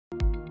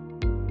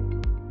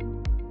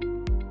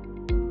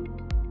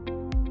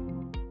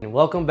and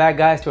welcome back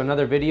guys to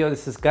another video.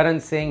 This is Karan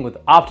Singh with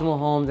Optimal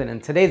Homes, and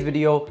in today's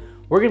video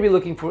we're going to be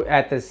looking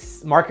at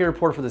this market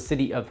report for the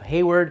city of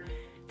Hayward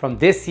from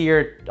this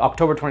year,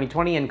 October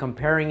 2020, and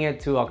comparing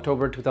it to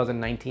October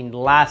 2019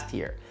 last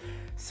year.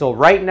 So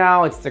right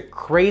now it's the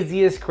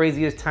craziest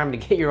time to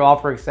get your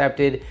offer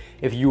accepted.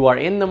 If you are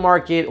in the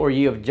market or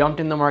you have jumped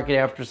in the market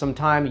after some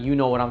time, you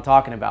know what I'm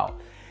talking about.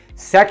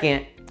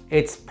 Second,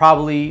 it's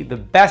probably the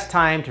best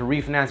time to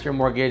refinance your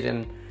mortgage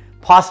and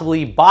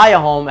possibly buy a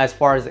home as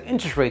far as the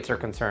interest rates are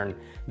concerned.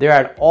 They're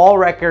at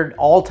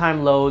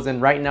all-time lows,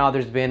 and right now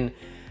there's been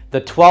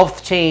the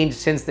 12th change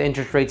since the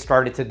interest rate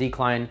started to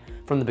decline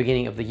from the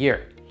beginning of the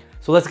year.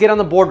 So let's get on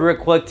the board real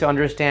quick to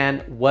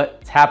understand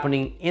what's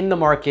happening in the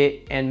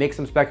market and make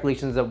some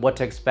speculations of what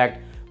to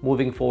expect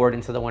moving forward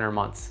into the winter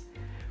months.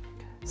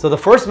 So the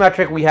first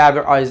metric we have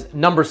is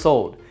numbers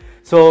sold.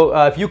 So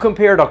if you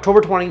compared October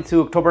 20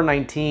 to October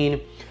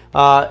 19,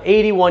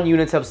 81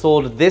 units have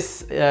sold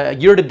this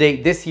year to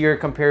date this year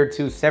compared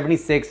to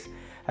 76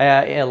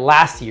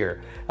 last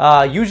year.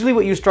 Usually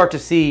what you start to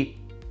see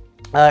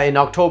in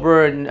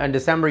October and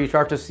December, you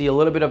start to see a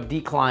little bit of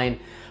decline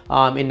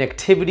in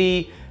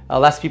activity,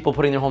 less people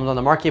putting their homes on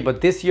the market. But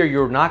this year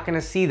you're not going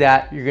to see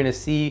that. You're going to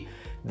see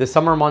the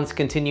summer months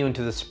continue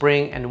into the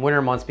spring and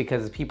winter months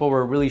because people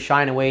were really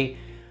shying away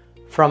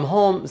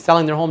from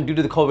selling their home due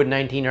to the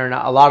COVID-19, or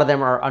a lot of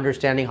them are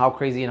understanding how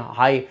crazy and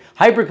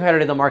hyper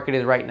competitive the market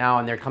is right now,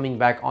 and they're coming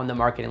back on the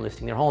market and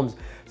listing their homes.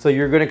 So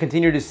you're going to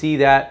continue to see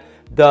that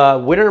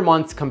the winter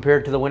months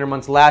compared to the winter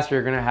months last year,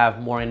 you're going to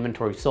have more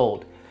inventory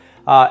sold.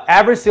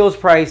 Average sales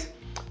price,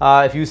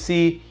 if you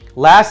see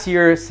last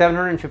year,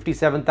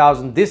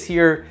 $757,000, this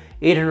year,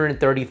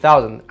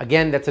 $830,000.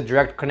 Again, that's a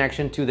direct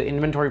connection to the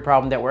inventory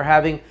problem that we're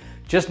having.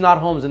 Just not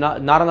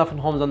enough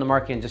homes on the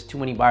market and just too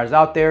many buyers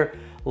out there.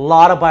 A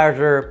lot of buyers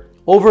are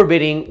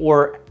overbidding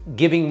or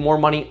giving more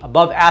money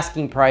above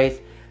asking price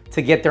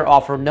to get their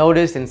offer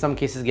noticed, in some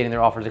cases getting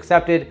their offers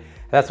accepted.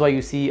 That's why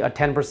you see a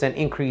 10%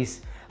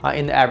 increase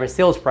in the average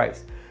sales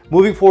price.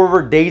 Moving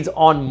forward, days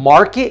on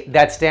market,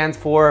 that stands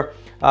for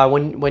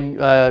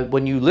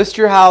when you list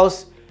your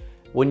house,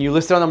 when you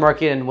list it on the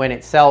market, and when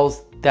it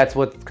sells. That's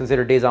what's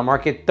considered days on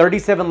market.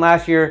 37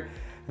 last year,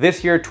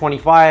 this year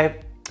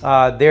 25.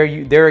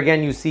 There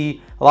again, you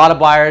see a lot of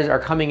buyers are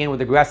coming in with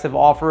aggressive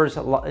offers.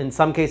 In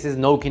some cases,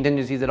 no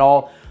contingencies at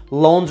all.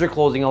 Loans are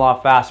closing a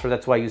lot faster.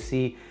 That's why you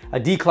see a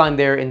decline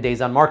there in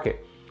days on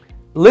market.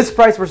 List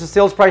price versus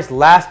sales price.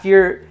 Last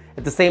year,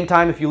 at the same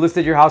time, if you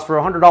listed your house for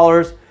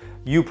 $100,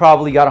 you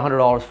probably got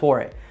 $100 for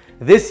it.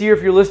 This year,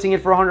 if you're listing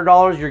it for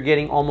 $100, you're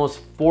getting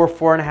almost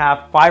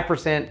 4.5%,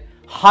 5%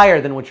 higher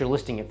than what you're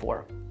listing it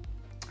for.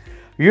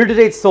 Year to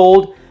date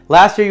sold.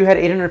 Last year you had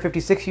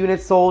 856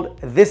 units sold.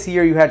 This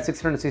year you had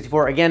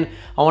 664. Again,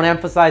 I want to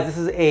emphasize this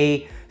is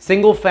a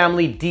single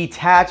family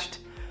detached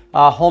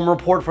home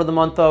report for the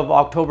month of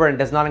October and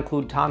does not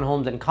include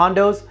townhomes and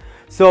condos.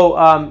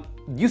 So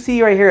you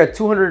see right here a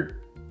 200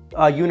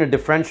 unit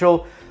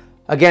differential.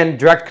 Again,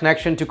 direct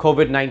connection to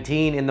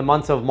COVID-19. In the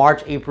months of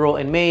March, April,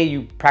 and May,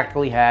 you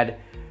practically had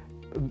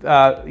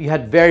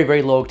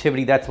very low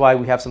activity. That's why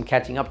we have some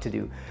catching up to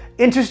do.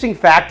 Interesting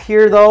fact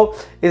here though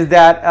is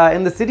that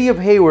in the city of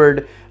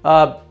Hayward,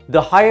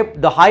 the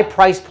high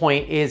price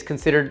point is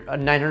considered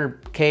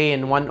 900K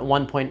and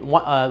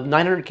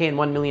 900K and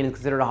 1 million is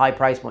considered a high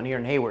price point here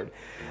in Hayward.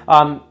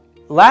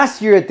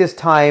 Last year at this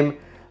time,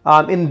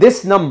 in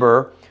this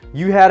number,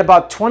 you had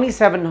about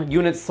 27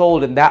 units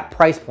sold in that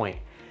price point.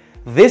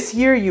 This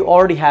year you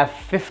already have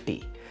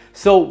 50.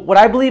 So what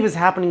I believe is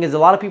happening is a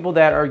lot of people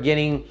that are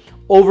getting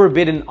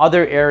overbid in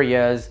other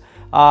areas,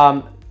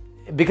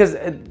 because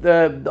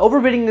the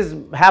overbidding is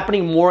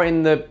happening more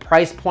in the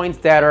price points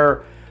that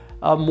are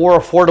more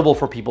affordable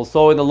for people.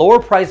 So in the lower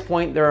price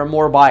point, there are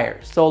more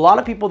buyers. So a lot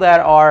of people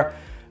that are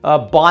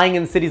buying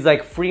in cities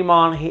like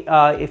Fremont,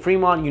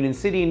 Union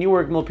City,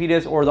 Newark,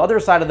 Milpitas, or the other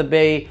side of the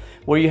bay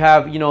where you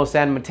have,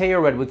 San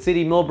Mateo, Redwood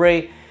City,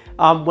 Millbrae,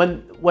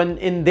 when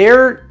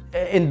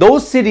in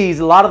those cities,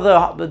 a lot of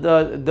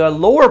the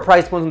lower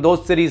price points in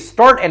those cities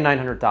start at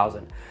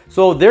 900,000.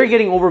 So they're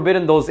getting overbid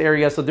in those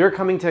areas. So they're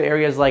coming to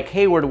areas like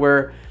Hayward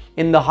where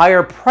in the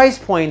higher price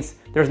points,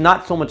 there's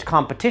not so much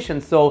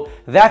competition. So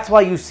that's why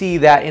you see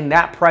that in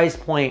that price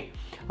point,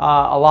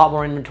 a lot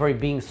more inventory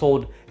being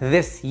sold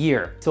this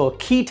year. So a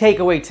key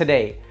takeaway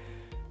today,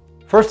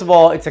 first of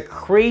all, it's a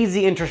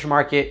crazy interest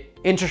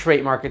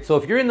rate market. So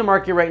if you're in the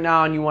market right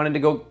now and you wanted to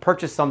go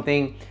purchase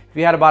something, if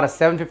you had about a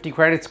 750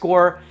 credit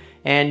score,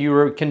 and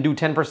you can do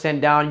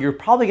 10% down, you're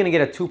probably gonna get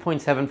a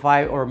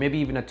 2.75 or maybe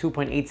even a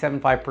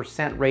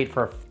 2.875% rate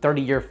for a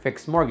 30-year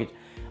fixed mortgage.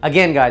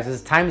 Again, guys, this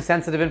is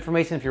time-sensitive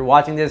information. If you're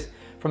watching this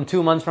from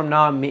 2 months from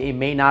now, it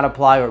may not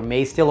apply or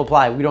may still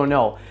apply, we don't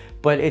know.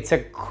 But it's a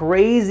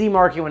crazy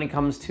market when it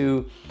comes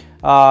to,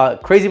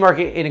 crazy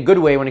market in a good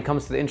way when it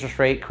comes to the interest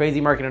rate, crazy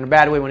market in a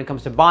bad way when it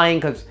comes to buying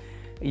because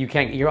you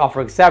can't get your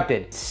offer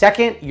accepted.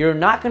 Second, you're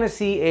not gonna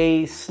see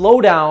a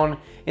slowdown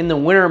in the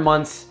winter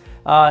months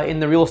in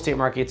the real estate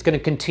market. It's going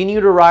to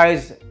continue to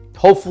rise.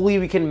 Hopefully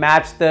we can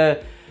match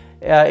the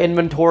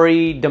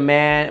inventory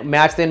demand,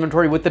 match the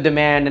inventory with the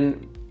demand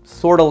and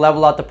sort of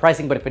level out the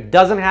pricing. But if it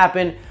doesn't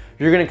happen,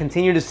 you're going to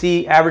continue to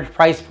see average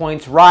price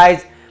points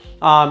rise,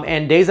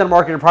 and days on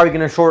market are probably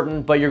going to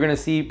shorten, but you're going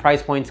to see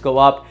price points go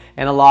up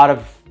and a lot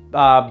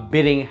of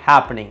bidding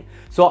happening.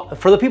 So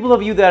for the people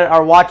of you that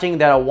are watching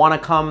that want to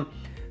come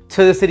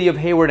to the city of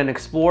Hayward and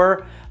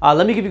explore,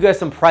 let me give you guys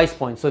some price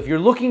points. So if you're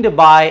looking to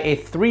buy a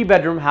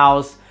 3-bedroom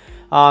house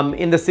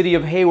in the city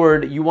of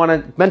Hayward, you want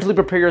to mentally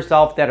prepare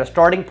yourself that a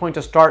starting point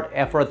to start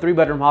for a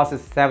 3-bedroom house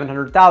is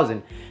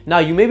 $700,000. Now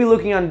you may be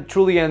looking on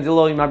Trulia and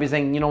Zillow, you might be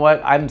saying, you know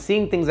what, I'm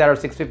seeing things that are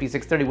 $650,000,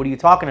 $630,000. What are you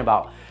talking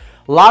about?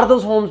 A lot of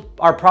those homes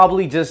are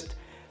probably just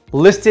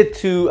listed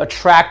to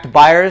attract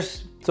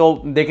buyers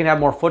so they can have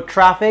more foot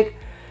traffic.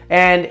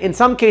 And in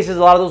some cases, a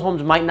lot of those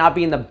homes might not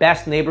be in the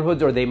best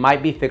neighborhoods, or they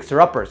might be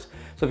fixer-uppers.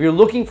 So if you're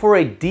looking for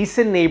a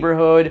decent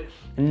neighborhood,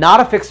 not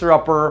a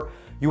fixer-upper,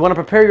 you want to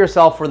prepare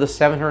yourself for the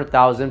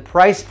 $700,000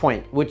 price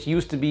point, which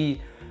used to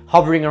be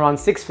hovering around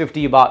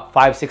 $650,000 about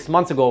 5-6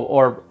 months ago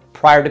or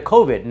prior to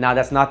COVID. Now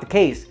that's not the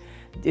case.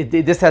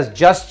 This has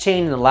just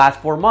changed in the last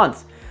 4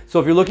 months. So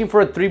if you're looking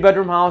for a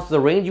 3-bedroom house, the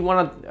range you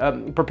want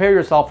to prepare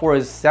yourself for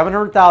is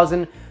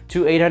 $700,000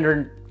 to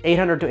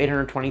 $800,000 to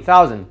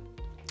 $820,000.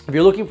 If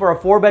you're looking for a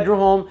 4-bedroom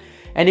home,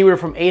 anywhere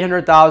from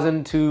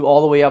 $800,000 to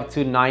all the way up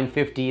to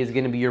 $950,000 is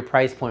going to be your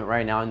price point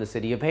right now in the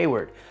city of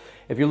Hayward.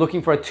 If you're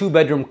looking for a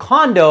 2-bedroom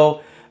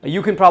condo,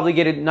 you can probably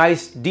get a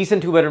nice,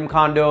 decent 2-bedroom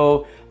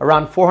condo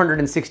around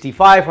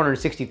 $465,000,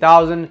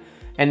 $460,000,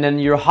 and then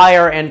your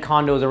higher end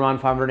condos around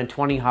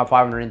 $520,000,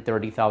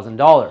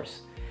 $530,000.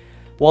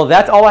 Well,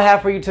 that's all I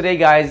have for you today,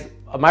 guys.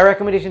 My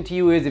recommendation to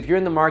you is, if you're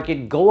in the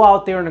market, go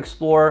out there and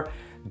explore.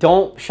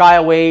 Don't shy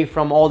away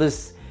from all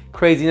this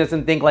craziness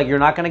and think like you're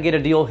not going to get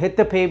a deal. Hit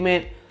the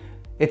pavement.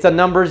 It's a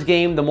numbers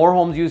game. The more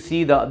homes you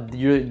see,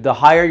 the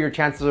higher your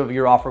chances of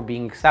your offer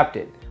being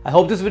accepted. I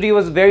hope this video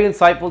was very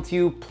insightful to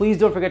you. Please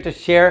don't forget to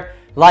share,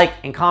 like,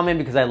 and comment,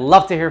 because I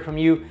love to hear from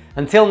you.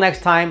 Until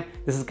next time,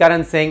 this is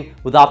Karan Singh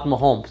with Optimal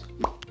Homes.